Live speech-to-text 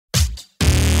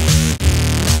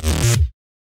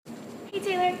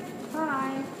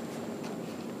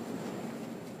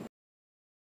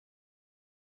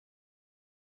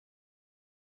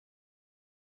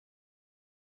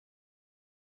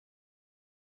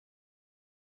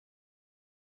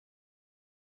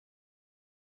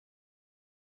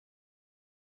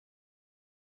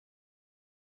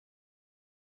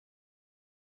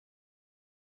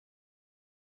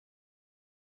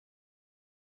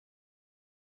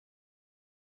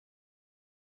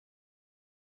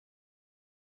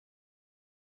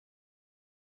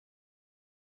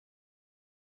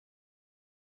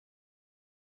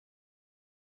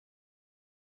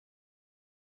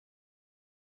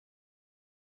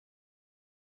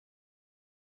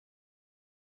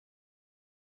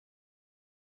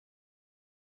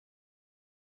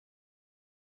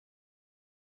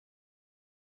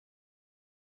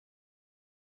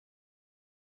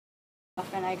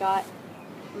and I got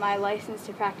my license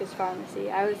to practice pharmacy.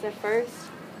 I was the first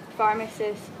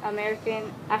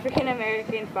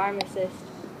African-American pharmacist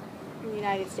in the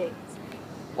United States.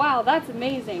 Wow, that's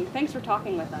amazing. Thanks for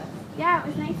talking with us. Yeah, it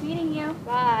was nice meeting you.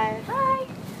 Bye. Bye.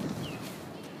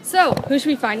 So, who should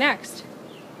we find next?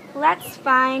 Let's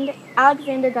find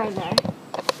Alexander Gardner.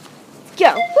 Let's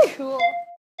go. Cool.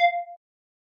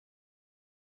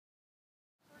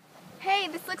 Hey,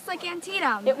 this looks like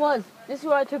Antietam. It was. This is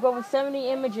where I took over 70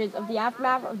 images of the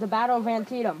aftermath of the Battle of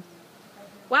Antietam.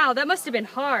 Wow, that must have been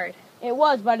hard. It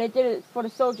was, but I did it for the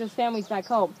soldiers' families back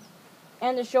home,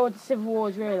 and to show what the Civil War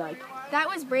was really like. That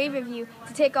was brave of you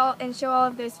to take all and show all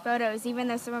of those photos, even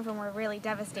though some of them were really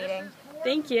devastating.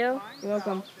 Thank you. You're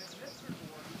welcome.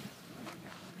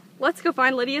 Let's go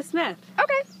find Lydia Smith.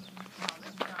 Okay.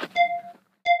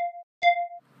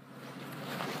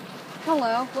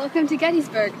 Hello, welcome to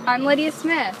Gettysburg. I'm Lydia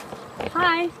Smith.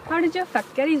 Hi, how did you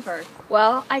affect Gettysburg?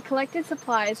 Well, I collected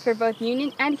supplies for both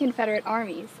Union and Confederate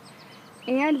armies.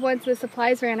 And once the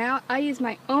supplies ran out, I used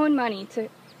my own money to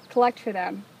collect for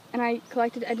them. And I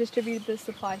collected and distributed the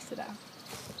supplies to them.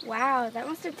 Wow, that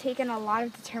must have taken a lot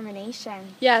of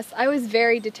determination. Yes, I was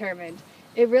very determined.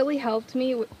 It really helped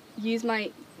me use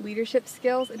my leadership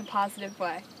skills in a positive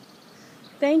way.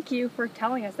 Thank you for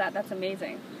telling us that. That's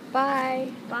amazing.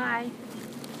 Bye. Bye.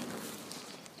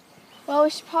 Well, we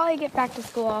should probably get back to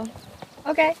school.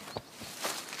 Okay.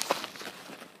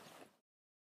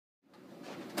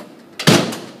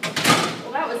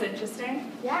 Well, that was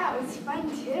interesting. Yeah, it was fun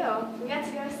too. We got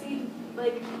to go see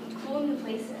cool new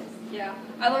places. Yeah,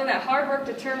 I learned that hard work,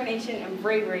 determination, and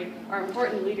bravery are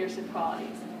important leadership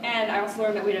qualities. And I also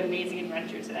learned that we had an amazing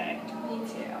adventure today. Me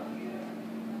too.